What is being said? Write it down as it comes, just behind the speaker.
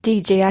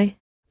DJI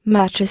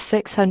Matrice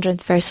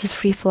 600 vs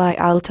Freefly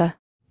Alta.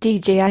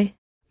 DJI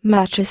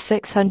Matrice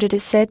 600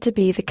 is said to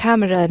be the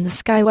camera in the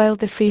sky, while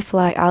the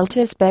Freefly Alta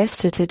is best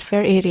suited for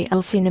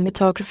aerial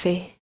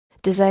cinematography.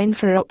 Designed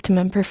for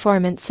optimum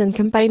performance and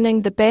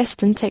combining the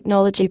best in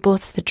technology,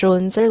 both the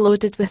drones are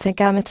loaded with a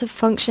gamut of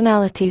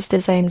functionalities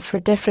designed for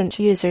different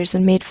users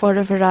and made for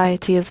a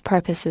variety of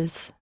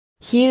purposes.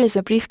 Here is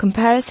a brief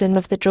comparison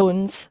of the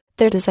drones,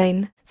 their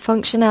design,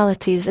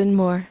 functionalities and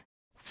more.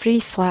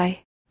 Freefly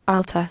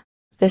Alta.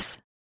 This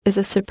is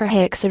a super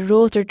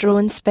hexa-rotor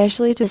drone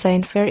specially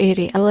designed for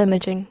aerial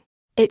imaging.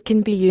 It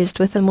can be used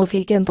with a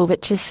movie gimbal,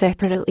 which is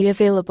separately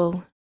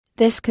available.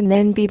 This can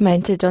then be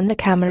mounted on the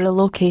camera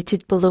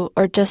located below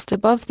or just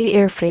above the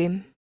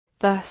airframe.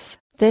 Thus,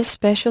 this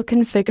special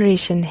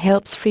configuration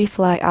helps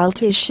Freefly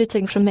Alta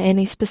shooting from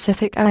any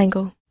specific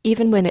angle,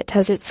 even when it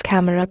has its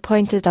camera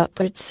pointed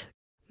upwards.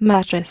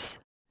 Matrice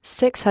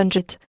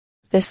 600.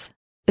 This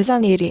is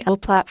an aerial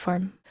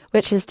platform,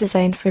 which is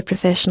designed for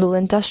professional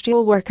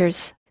industrial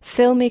workers,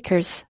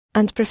 filmmakers,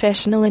 and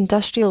professional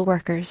industrial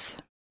workers.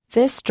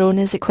 This drone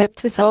is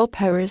equipped with all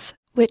powers,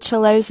 which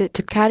allows it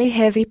to carry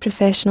heavy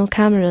professional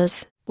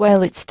cameras,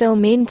 while it still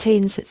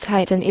maintains its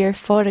height in air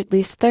for at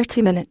least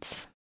 30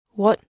 minutes.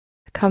 What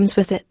comes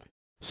with it?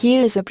 Here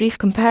is a brief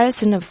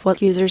comparison of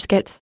what users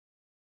get.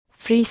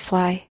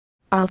 Freefly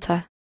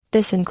Alta.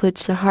 This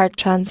includes the hard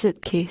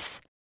transit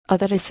case.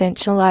 Other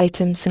essential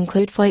items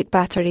include flight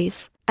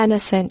batteries, an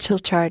essential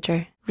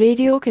charger,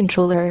 radio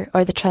controller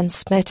or the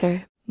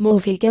transmitter,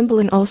 movie gimbal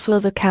and also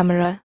the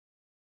camera.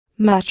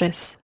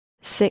 Matrice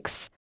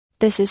 6.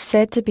 This is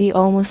said to be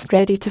almost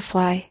ready to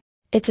fly.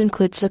 It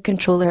includes a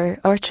controller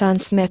or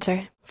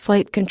transmitter,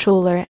 flight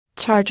controller,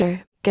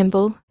 charger,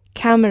 gimbal,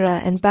 camera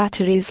and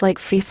batteries like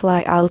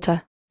Freefly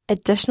Alta.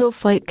 Additional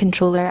flight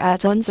controller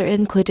add-ons are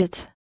included.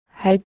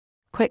 How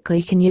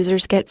quickly can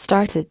users get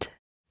started?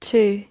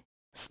 2.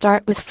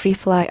 Start with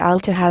Freefly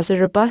Alta has a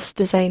robust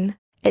design.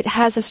 It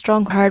has a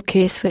strong hard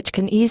case which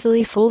can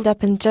easily fold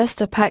up and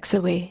just packs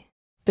away.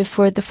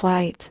 Before the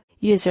flight,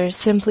 users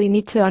simply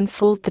need to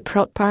unfold the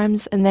prop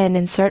arms and then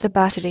insert the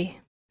battery.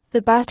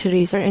 The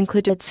batteries are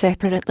included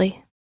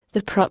separately.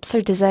 The props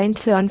are designed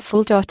to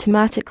unfold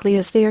automatically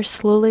as they are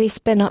slowly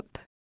spin up.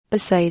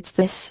 Besides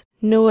this,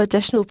 no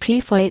additional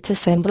pre-flight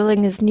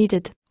assembling is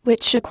needed,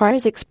 which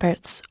requires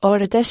experts or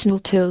additional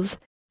tools.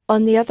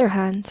 On the other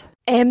hand,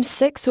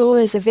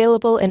 M60 is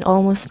available in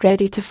almost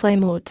ready-to-fly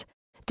mode.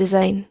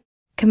 Design.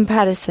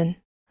 Comparison.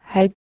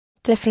 How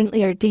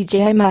differently are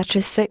DJI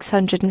Matrice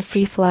 600 and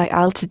Freefly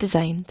Alta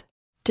designed?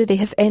 Do they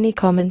have any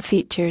common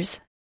features?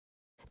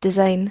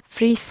 Design.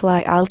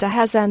 Freefly Alta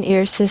has an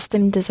air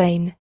system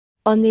design.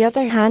 On the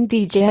other hand,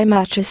 DJI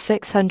Matrice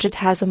 600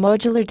 has a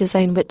modular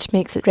design which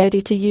makes it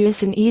ready to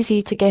use and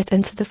easy to get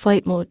into the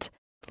flight mode.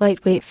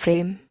 Lightweight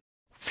frame.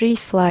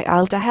 Freefly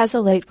Alta has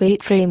a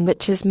lightweight frame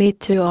which is made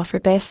to offer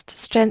best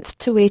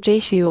strength-to-weight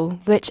ratio,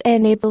 which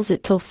enables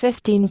it till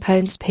 15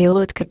 pounds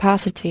payload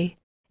capacity.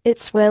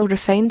 Its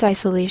well-refined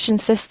isolation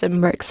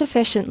system works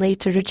efficiently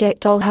to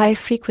reject all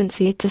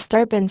high-frequency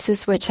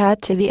disturbances which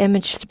add to the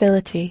image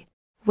stability.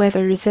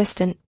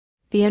 Weather-resistant.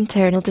 The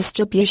internal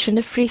distribution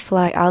of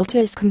Freefly Alta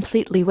is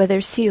completely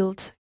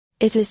weather-sealed.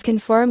 It is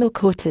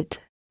conformal-coated.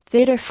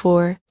 There are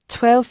 4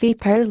 12V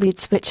power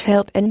leads which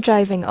help in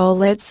driving all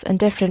LEDs and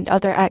different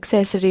other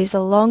accessories,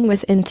 along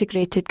with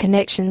integrated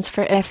connections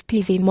for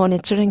FPV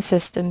monitoring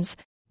systems.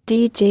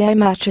 DJI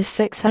Matrice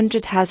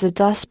 600 has a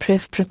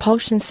dust-proof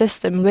propulsion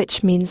system,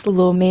 which means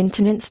low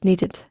maintenance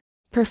needed.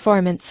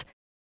 Performance.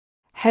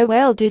 How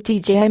well do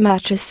DJI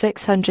Matrice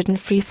 600 and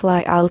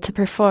Freefly Alta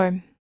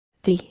perform?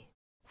 The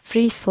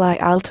Freefly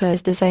Alta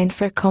is designed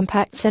for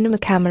compact cinema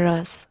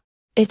cameras.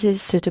 It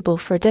is suitable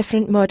for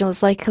different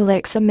models like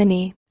Alexa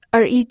Mini,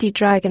 RED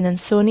Dragon and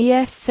Sony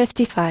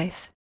F55.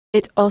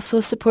 It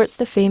also supports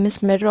the famous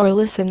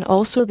mirrorless and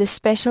also the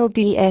special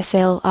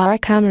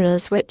DSLR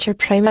cameras, which are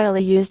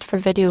primarily used for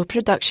video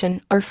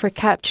production or for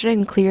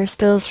capturing clear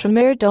stills from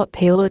air.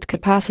 Payload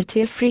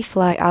capacity of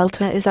Freefly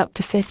Alta is up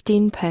to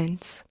 15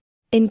 pounds.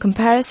 In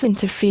comparison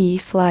to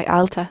Freefly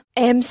Alta,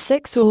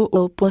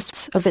 M600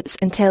 boasts of its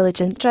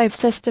intelligent drive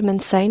system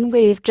and sine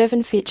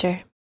wave-driven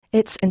feature.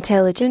 Its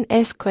intelligent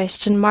S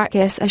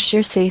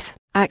assure safe,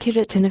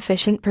 accurate and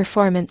efficient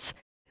performance.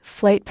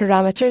 Flight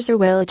parameters are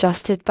well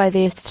adjusted by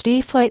the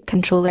 3 flight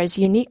controller's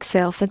unique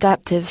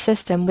self-adaptive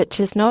system, which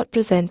is not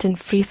present in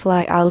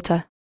Freefly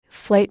Alta.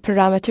 Flight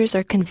parameters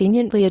are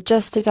conveniently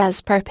adjusted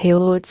as per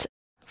payloads.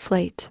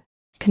 Flight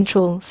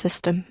control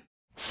system.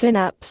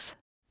 Synapse.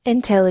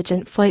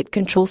 Intelligent flight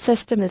control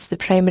system is the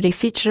primary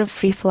feature of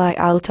Freefly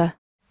Alta.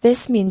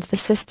 This means the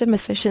system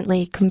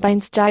efficiently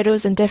combines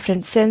gyros and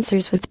different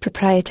sensors with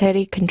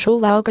proprietary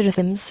control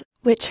algorithms,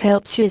 which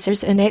helps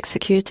users in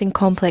executing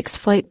complex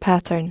flight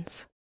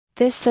patterns.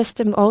 This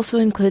system also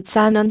includes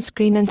an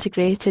on-screen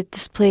integrated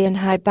display and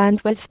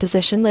high-bandwidth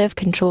position-level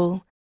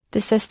control.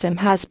 The system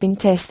has been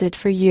tested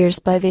for years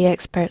by the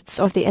experts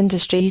of the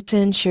industry to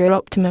ensure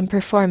optimum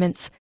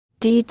performance.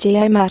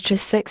 DJI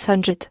Matrice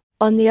 600,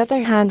 on the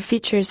other hand,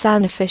 features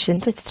an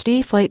efficient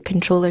 3 flight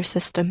controller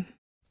system.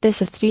 This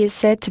A3 is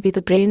said to be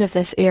the brain of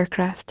this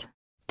aircraft.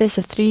 This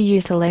A3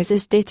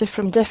 utilizes data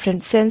from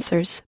different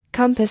sensors,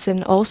 compass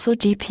and also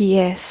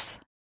GPS.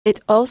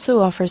 It also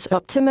offers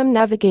optimum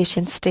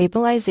navigation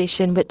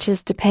stabilization, which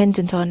is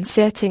dependent on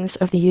settings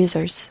of the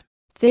users.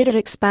 There are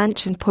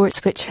expansion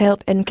ports which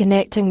help in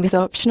connecting with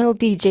optional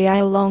DJI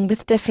along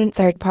with different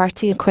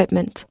third-party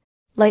equipment.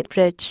 Light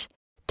bridge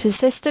to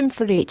system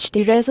for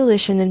HD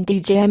resolution in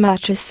DJI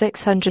Matrice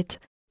 600.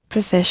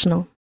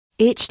 Professional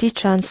HD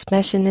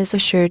transmission is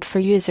assured for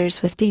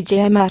users with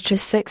DJI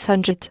Matrice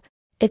 600.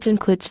 It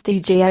includes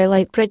DJI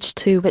Light Bridge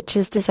 2, which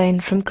is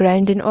designed from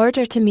ground in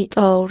order to meet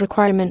all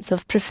requirements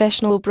of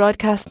professional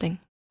broadcasting.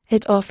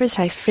 It offers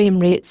high frame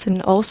rates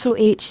and also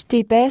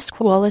HD best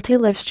quality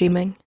live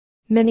streaming.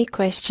 Mini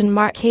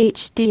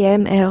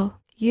HDML,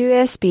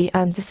 USB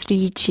and the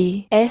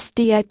 3G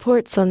SDI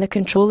ports on the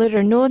controller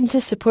are known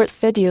to support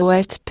video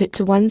output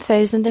to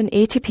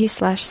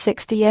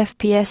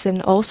 1080p/60fps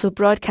and also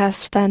broadcast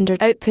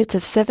standard output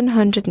of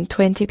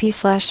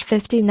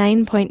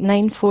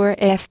 720p/59.94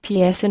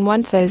 fps and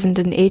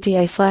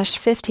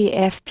 1080i/50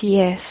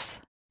 fps.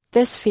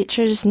 This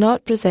feature is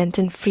not present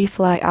in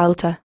Freefly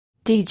Alta.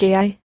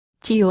 DJI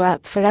Geo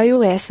app for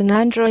iOS and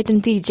Android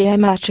and DJI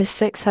Matrice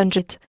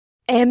 600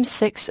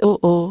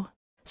 M600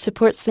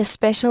 supports this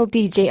special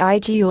DJI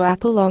Geo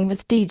app along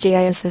with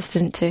DJI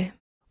Assistant 2.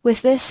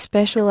 With this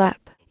special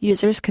app,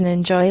 users can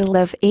enjoy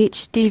live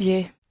HD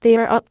view. They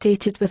are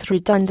updated with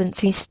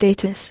redundancy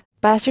status,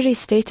 battery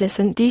status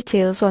and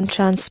details on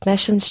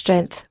transmission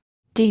strength.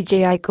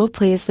 DJI Go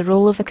plays the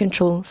role of a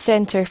control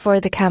center for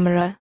the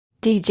camera.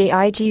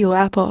 DJI Geo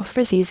app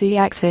offers easy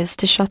access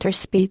to shutter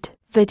speed,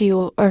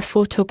 video or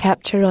photo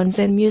capture on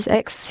Zenmuse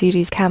X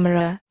series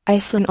camera,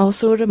 ISO and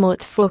also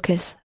remote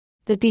focus.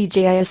 The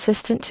DJI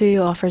Assistant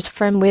 2 offers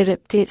firmware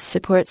updates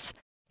supports.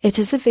 It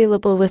is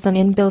available with an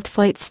inbuilt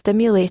flight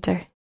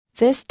simulator.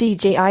 This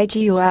DJI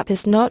Geo app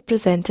is not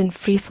present in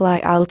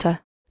Freefly Alta.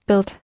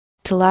 Built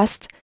to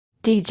last.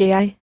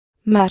 DJI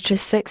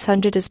Matrice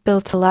 600 is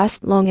built to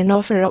last long and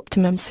offer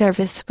optimum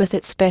service with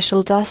its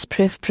special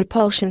dust-proof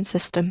propulsion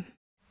system.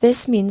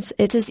 This means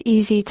it is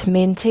easy to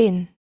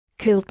maintain.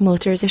 Cooled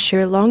motors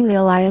assure long,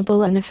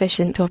 reliable and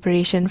efficient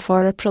operation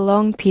for a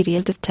prolonged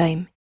period of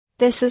time.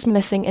 This is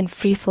missing in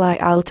Freefly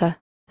Alta.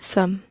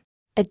 Some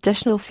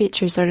additional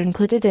features are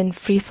included in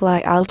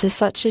Freefly Alta,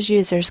 such as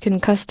users can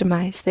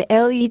customize the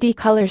LED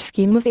color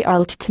scheme of the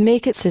Alta to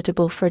make it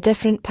suitable for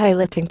different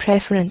piloting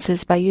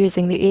preferences by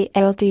using the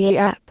Alta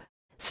app.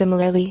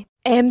 Similarly,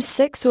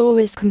 M600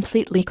 is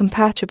completely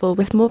compatible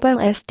with mobile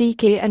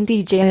SDK and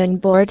DJI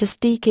onboard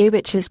SDK,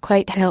 which is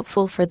quite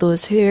helpful for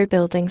those who are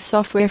building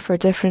software for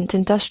different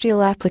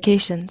industrial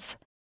applications.